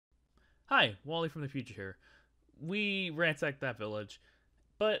Hi, Wally from the future here. We ransacked that village,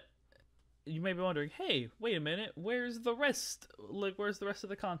 but you may be wondering, hey, wait a minute, where's the rest? Like, where's the rest of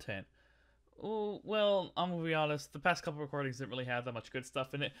the content? Oh, well, I'm gonna be honest, the past couple recordings didn't really have that much good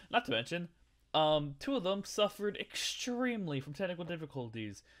stuff in it. Not to mention, two of them suffered extremely from technical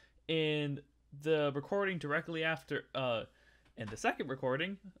difficulties. In the recording directly after, in the second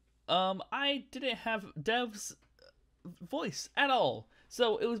recording, I didn't have Dev's voice at all.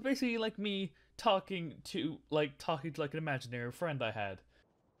 So it was basically like me talking to like an imaginary friend I had.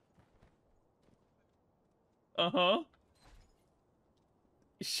 Uh-huh.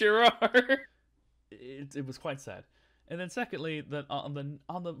 Sure are. It was quite sad. And then secondly, that on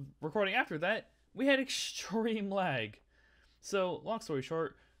the recording after that, we had extreme lag. So long story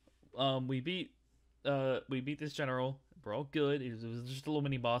short, we beat this general. We're all good. It was just a little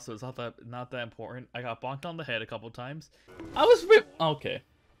mini boss, so it's not that important. I got bonked on the head a couple times. I was okay.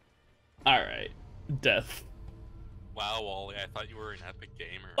 All right, death. Wow, Wally, I thought you were an epic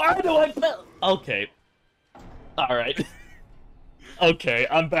gamer. Why do I feel? Okay. All right. Okay,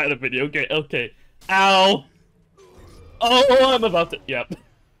 I'm bad at video. Okay. Ow. Oh, I'm about to. Yep.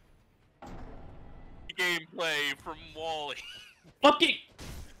 Gameplay from Wally. Fucking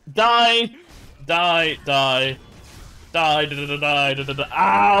die. Ow. Oh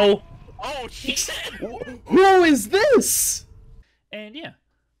shit! Who is this? And yeah.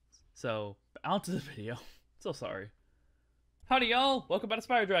 So, on to the video. So sorry. Howdy y'all, welcome back to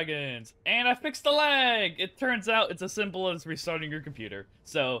Spiderdragons. And I fixed the lag! It turns out it's as simple as restarting your computer.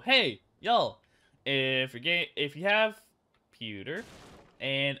 So, hey, y'all, if you have computer,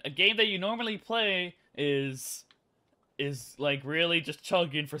 and a game that you normally play is like really just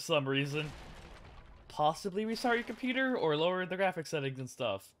chugging for some reason, possibly restart your computer or lower the graphics settings and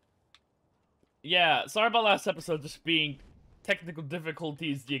stuff. Yeah, sorry about last episode just being technical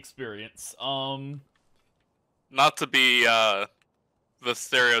difficulties the experience. Not to be the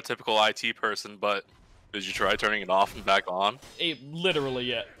stereotypical IT person, but did you try turning it off and back on? Literally,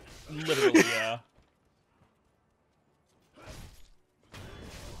 yeah. Literally, yeah.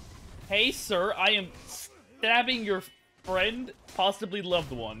 Hey, sir, I am stabbing your friend, possibly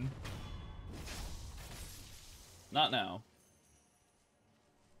loved one. Not now.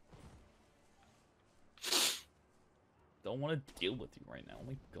 Don't want to deal with you right now. Oh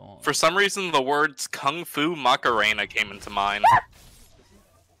my god. For some reason, the words Kung Fu Macarena came into mind. That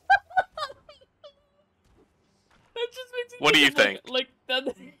just makes me What do you think? Like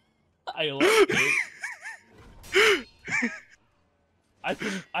that. I like it.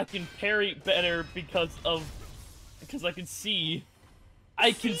 I can parry better because I can see.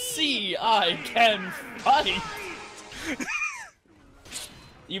 I can fight.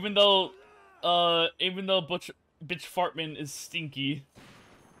 Even though Bitch Fartman is stinky.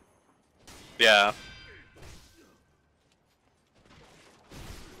 Yeah.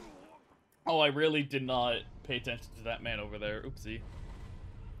 Oh, I really did not pay attention to that man over there. Oopsie.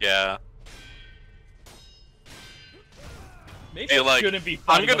 Yeah. Maybe I shouldn't be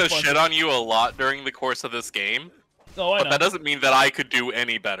I'm gonna shit on you a lot during the course of this game. Oh, I know. But that doesn't mean that I could do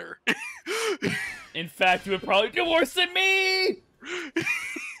any better. In fact, you would probably do worse than me!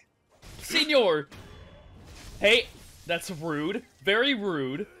 Senor! Hey, that's rude. Very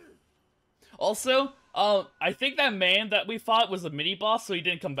rude. Also, I think that man that we fought was a mini-boss, so he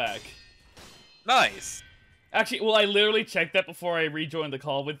didn't come back. Nice. Actually, well, I literally checked that before I rejoined the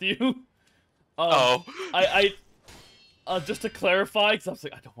call with you. Oh. Just to clarify, because I was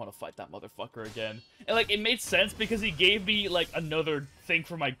like, I don't want to fight that motherfucker again. And, like, it made sense because he gave me, like, another thing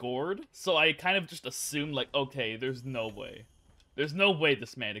for my gourd, so I kind of just assumed, like, okay, there's no way. There's no way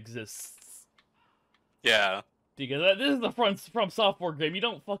this man exists. Yeah. Because this is the From Software game. You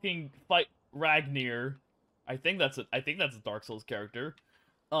don't fucking fight Ragnar. I think that's a Dark Souls character.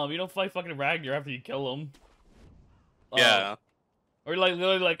 You don't fight fucking Ragnar after you kill him. Yeah. Or like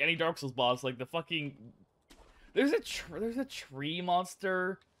literally like any Dark Souls boss, like the fucking. There's a tree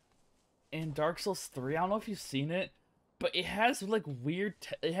monster in Dark Souls 3. I don't know if you've seen it, but it has like weird.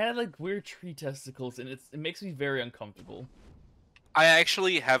 It had like weird tree testicles, and it makes me very uncomfortable. I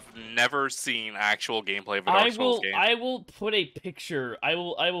actually have never seen actual gameplay of a Dark Souls game. I will put a picture. I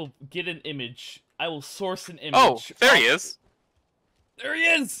will get an image. I will source an image. Oh, there he is. There he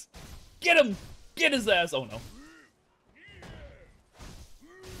is! Get him! Get his ass! Oh no.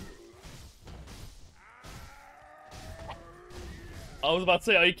 I was about to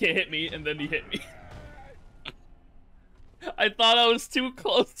say, oh, he can't hit me, and then he hit me. I thought I was too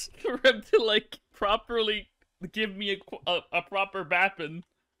close for him to, like, properly give me a proper bapping.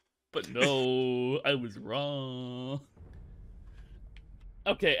 But no, I was wrong.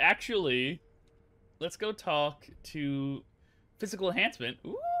 Okay, actually, let's go talk to physical enhancement.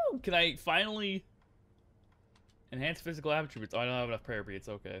 Ooh, can I finally enhance physical attributes? Oh, I don't have enough prayer beads.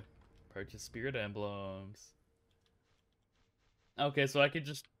 Okay. Purchase spirit emblems. Okay, so I could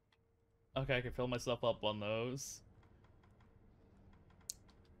just... Okay, I can fill myself up on those.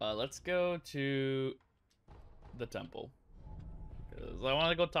 Let's go to the temple. Because I want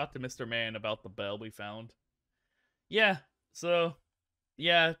to go talk to Mr. Man about the bell we found. Yeah, so...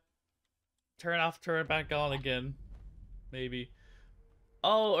 Yeah. Turn off, turn it back on again. Maybe.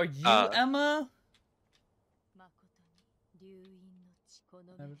 Oh, are you Emma?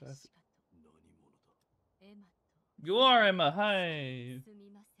 You are Emma, hi!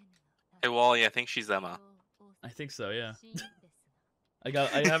 Hey, Wally, I think she's Emma. I think so, yeah.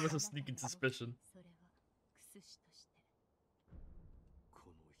 I have a sneaking suspicion.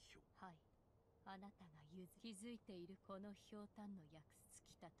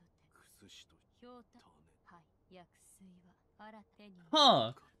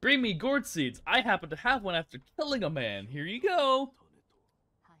 Huh. Bring me gourd seeds. I happen to have one after killing a man. Here you go.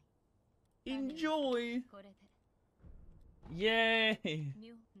 Enjoy. Yay.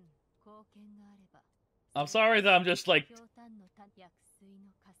 I'm sorry that I'm just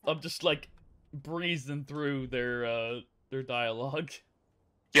like breezing through their dialogue.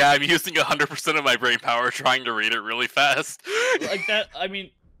 Yeah, I'm using 100% of my brain power trying to read it really fast. Like that, I mean...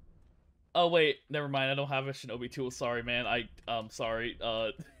 Oh, wait, never mind, I don't have a Shinobi tool, sorry, man, sorry,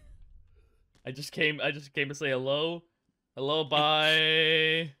 I just came to say hello. Hello,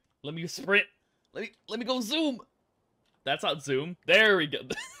 bye. Let me sprint. Let me go zoom. That's not zoom. There we go.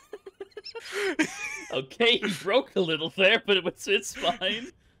 Okay, he broke a little there, but it's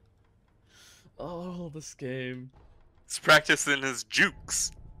fine. Oh, this game. He's practicing his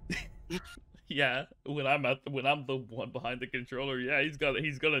jukes. Yeah, when I'm the one behind the controller, yeah, he's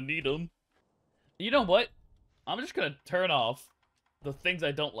gonna need them. You know what? I'm just gonna turn off the things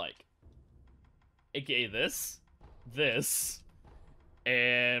I don't like. AKA this,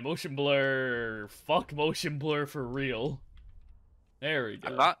 and motion blur. Fuck motion blur for real. There we go.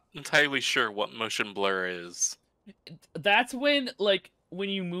 I'm not entirely sure what motion blur is. That's when, like, when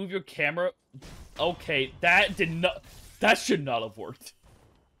you move your camera... Okay, that should not have worked.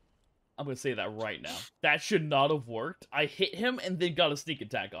 I'm gonna say that right now. That should not have worked. I hit him and then got a sneak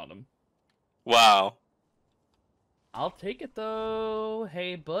attack on him. Wow. I'll take it, though.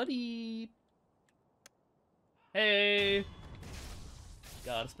 Hey, buddy. Hey.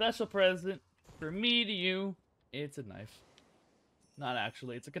 Got a special present for me to you. It's a knife. Not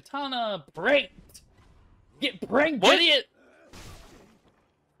actually. It's a katana. Pranked. Get pranked, idiot.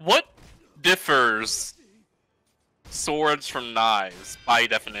 What differs swords from knives by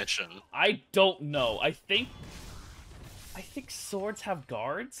definition? I don't know. I think swords have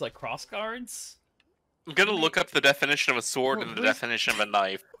guards, like cross guards. I'm gonna look up the definition of a sword and the definition of a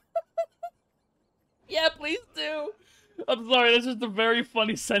knife. Yeah, please do. I'm sorry, that's just a very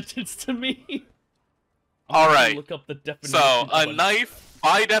funny sentence to me. Alright, look up the definition. So, a knife,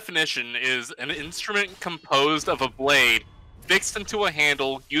 by definition, is an instrument composed of a blade fixed into a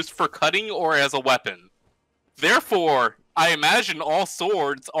handle used for cutting or as a weapon. Therefore, I imagine all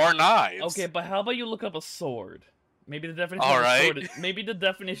swords are knives. Okay, but how about you look up a sword? Maybe the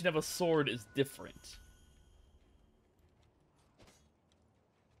definition of a sword is different.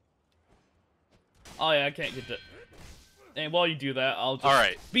 Oh yeah, I can't get that. And while you do that, I'll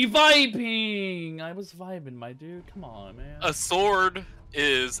just be vibing! I was vibing, my dude. Come on, man. A sword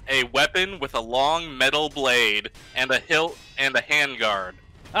is a weapon with a long metal blade and a hilt and a handguard.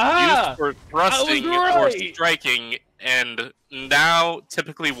 Used for thrusting or striking, and now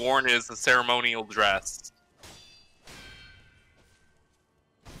typically worn as a ceremonial dress.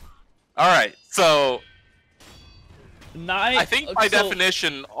 Alright, so... I think by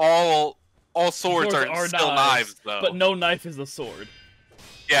definition, all swords are still knives, though. But no knife is a sword.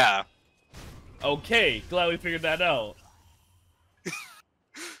 Yeah. Okay, glad we figured that out.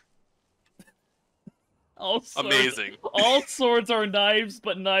 Amazing. All swords are knives,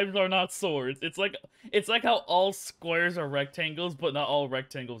 but knives are not swords. It's like how all squares are rectangles, but not all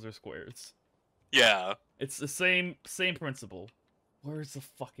rectangles are squares. Yeah. It's the same principle. Where's the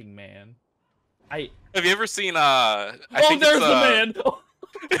fucking man? Have you ever seen I think there's the man.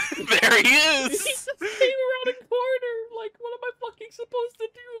 There he is! He just came around a corner! Like, what am I fucking supposed to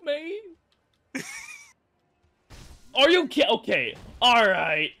do, man? Are you okay,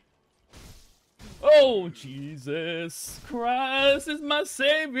 alright. Oh, Jesus Christ is my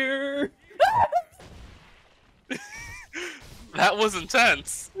savior! That was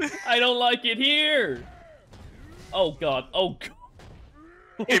intense. I don't like it here! Oh god, oh god.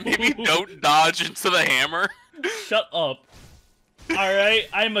 Hey, maybe don't dodge into the hammer. Shut up. Alright,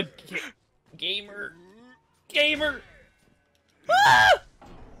 I'm a gamer. Gamer! Ah!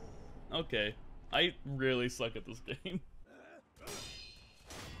 Okay, I really suck at this game.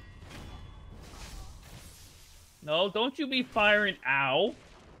 No, don't you be firing. Ow.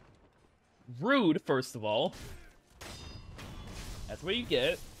 Rude, first of all. That's what you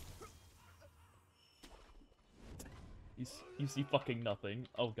get. You see fucking nothing.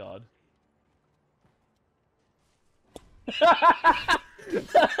 Oh god.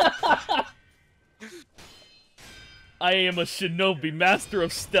 I am a Shinobi, master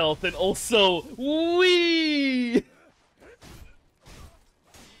of stealth, and also wee.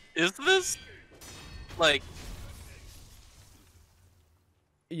 Is this like?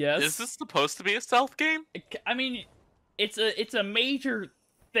 Yes. Is this supposed to be a stealth game? I mean, it's a major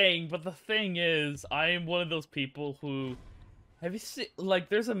thing, but the thing is, I am one of those people who have you seen, like,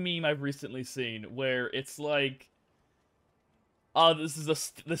 there's a meme I've recently seen where it's like, oh, this is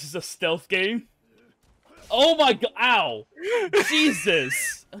a stealth game. Oh my god! Ow!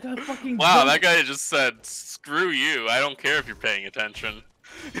 Jesus! I got fucking. Wow, that guy just said, "Screw you! I don't care if you're paying attention."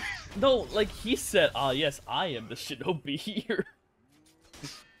 No, like he said, "Ah, yes, I am the Shinobi here."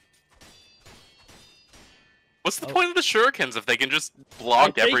 What's the point of the shurikens if they can just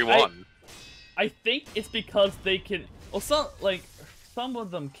block everyone? I think it's because they can. Well, some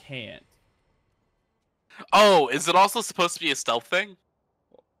of them can't. Oh, is it also supposed to be a stealth thing?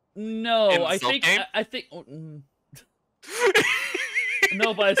 No, I think.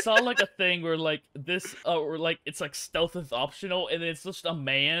 No, but I saw like a thing where like this, or like it's like stealth is optional, and it's just a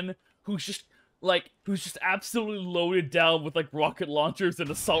man who's just absolutely loaded down with like rocket launchers and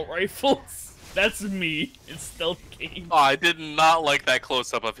assault rifles. That's me in stealth game. Oh, I did not like that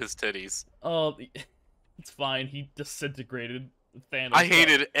close up of his titties. Oh, it's fine. He disintegrated Thanos. I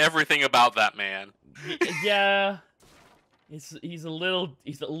hated everything about that man. Yeah, he's a little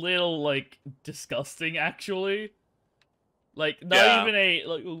like disgusting actually. Like not even a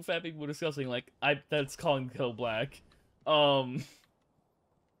like ooh, fat people are disgusting. Like that's calling Kill Black. But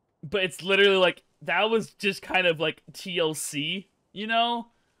it's literally like that was just kind of like TLC, you know?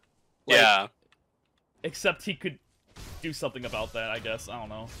 Like, yeah. Except he could do something about that, I guess. I don't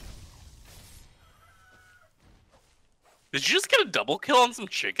know. Did you just get a double kill on some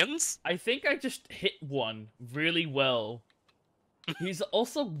chickens? I think I just hit one really well. He's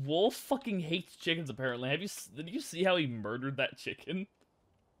also Wolf fucking hates chickens apparently. Did you see how he murdered that chicken?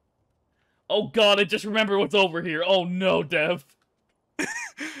 Oh god, I just remember what's over here. Oh no, Dev.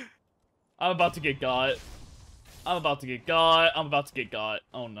 I'm about to get got. I'm about to get got.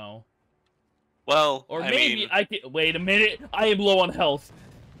 Oh no. Well, or maybe I can. Wait a minute. I am low on health.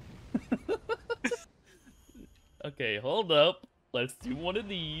 Okay, hold up. Let's do one of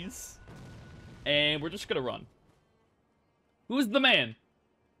these. And we're just gonna run. Who's the man?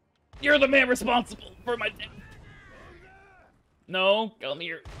 You're the man responsible for my death. No, come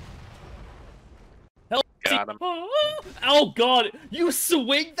here. Help. Got him. Oh god, you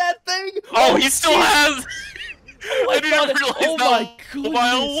swing that thing? Oh, he still has. I didn't realize my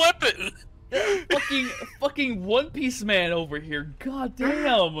mobile weapon. Fucking One Piece man over here. God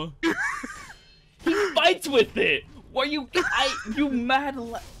damn. He fights with it. Why you mad?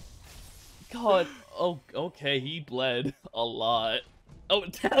 God. Oh, okay. He bled a lot. Oh,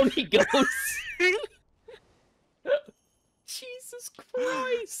 down he goes. Jesus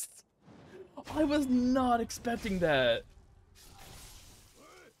Christ. I was not expecting that.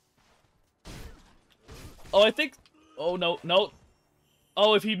 Oh, I think. Oh no, no.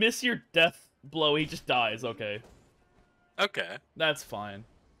 Oh, if he missed your death blow, he just dies. Okay. Okay. That's fine.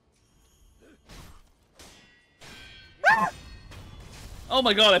 Oh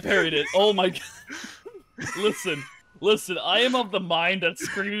my god, I parried it. Oh my god. Listen, I am of the mind that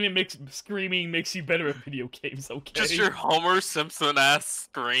screaming makes you better at video games, okay? Just your Homer Simpson-ass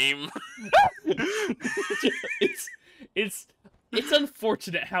scream. It's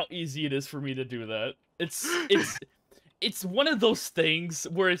unfortunate how easy it is for me to do that. It's one of those things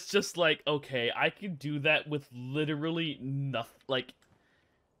where it's just like, okay, I can do that with literally nothing, like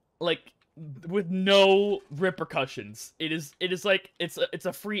with no repercussions. It is like it's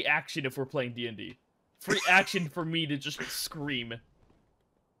a free action if we're playing D&D. Free action for me to just scream.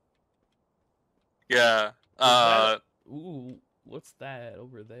 Yeah. Ooh, what's that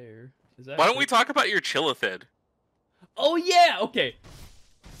over there? Is that? Why don't we talk about your Chilithid? Oh yeah, okay.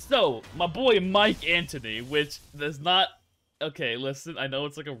 So, my boy Mike Anthony, which does not... Okay, listen, I know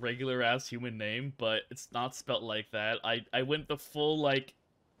it's like a regular-ass human name, but it's not spelt like that. I went the full, like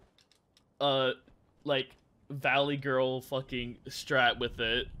Valley Girl fucking strat with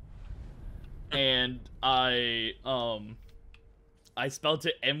it, and I spelled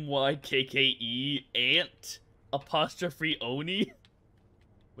it MYKKE ant apostrophe Oni,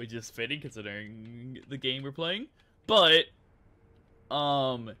 which is fitting considering the game we're playing. But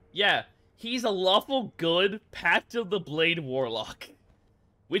yeah, he's a lawful good Pact of the Blade Warlock,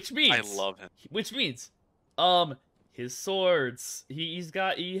 which means I love him. Which means his swords.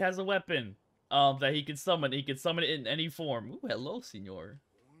 He has a weapon that he can summon. He can summon it in any form. Ooh, hello, senor.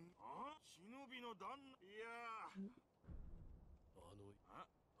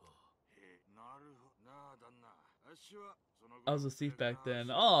 I was a thief back then.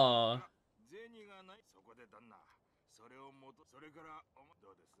 Aww.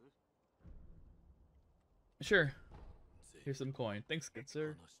 Sure. Here's some coin. Thanks, good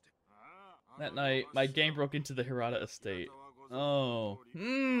sir. That night, my gang broke into the Hirata estate. Oh.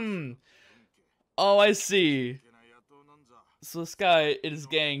 Oh, I see. So this guy and his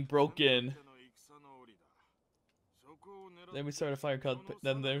gang broke in. Then we started a fire called.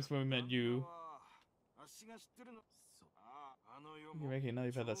 Then there's when we met you. You're making now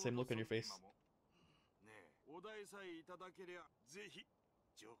you've had that same look on your face.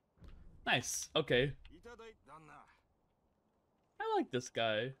 Nice. Okay. I like this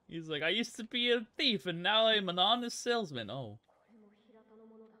guy. He's like, I used to be a thief and now I'm an honest salesman. Oh.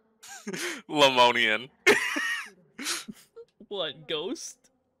 Lemonian. What, ghost?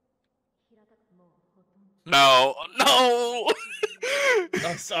 No. Oh,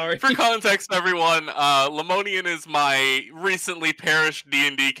 sorry. For context, everyone, Lemonian is my recently perished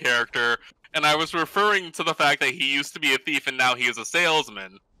D&D character, and I was referring to the fact that he used to be a thief and now he is a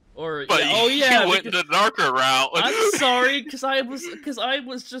salesman. Or but yeah, he went the darker route. I'm sorry, because I was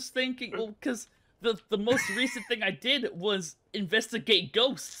just thinking. Well, because the most recent thing I did was investigate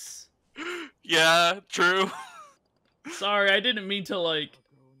ghosts. Yeah, true. Sorry, I didn't mean to like.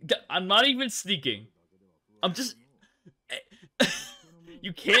 I'm not even sneaking. I'm just.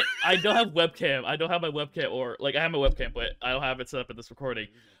 You can't. I don't have webcam. I don't have my webcam, or like I have my webcam, but I don't have it set up in this recording.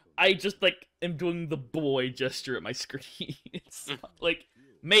 I just like am doing the boy gesture at my screen. It's like.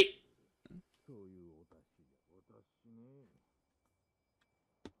 Mate!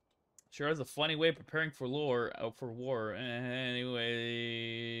 Sure has a funny way of preparing for war. Anyways,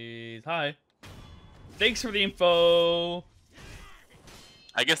 hi. Thanks for the info.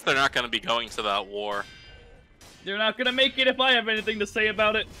 I guess they're not going to be going to that war. They're not going to make it if I have anything to say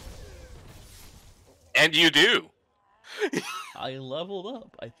about it. And you do. I leveled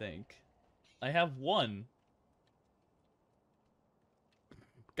up, I think. I have one.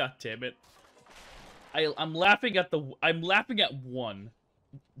 God damn it! I'm laughing at one,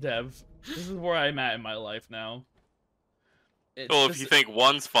 Dev. This is where I'm at in my life now. Well, if you think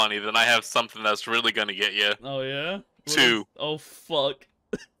one's funny, then I have something that's really gonna get you. Oh yeah. Two. Oh fuck.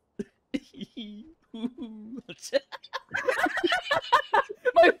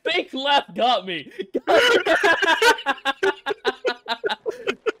 My fake laugh got me.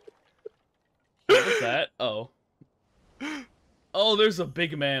 What was that? Oh. Oh, there's a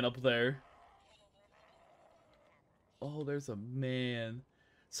big man up there. Oh, there's a man.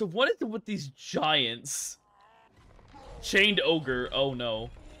 So what is it with these giants? Chained ogre. Oh no.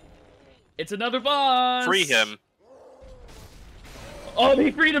 It's another boss! Free him. Oh,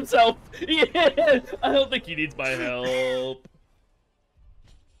 he freed himself! Yeah! I don't think he needs my help.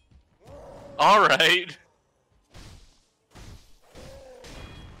 Alright.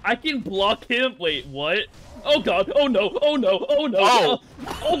 I can block him. Wait, what? Oh god! Oh no! Oh no! Oh no! Oh!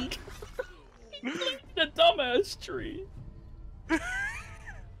 Oh! The dumbass tree.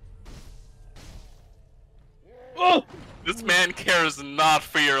 Oh! This man cares not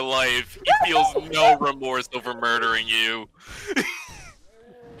for your life. He feels no remorse over murdering you.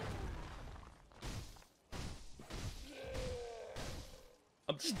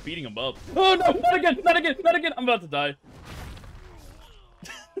 I'm just beating him up. Oh no! Not again! Not again! Not again! I'm about to die.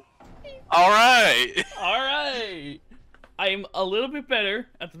 Alright! Alright! I'm a little bit better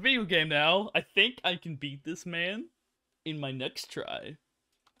at the video game now. I think I can beat this man in my next try.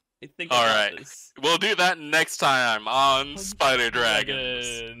 I think I got this. We'll do that next time on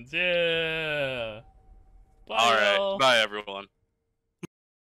Spiderdragons. Yeah! Bye, Alright, y'all. bye everyone.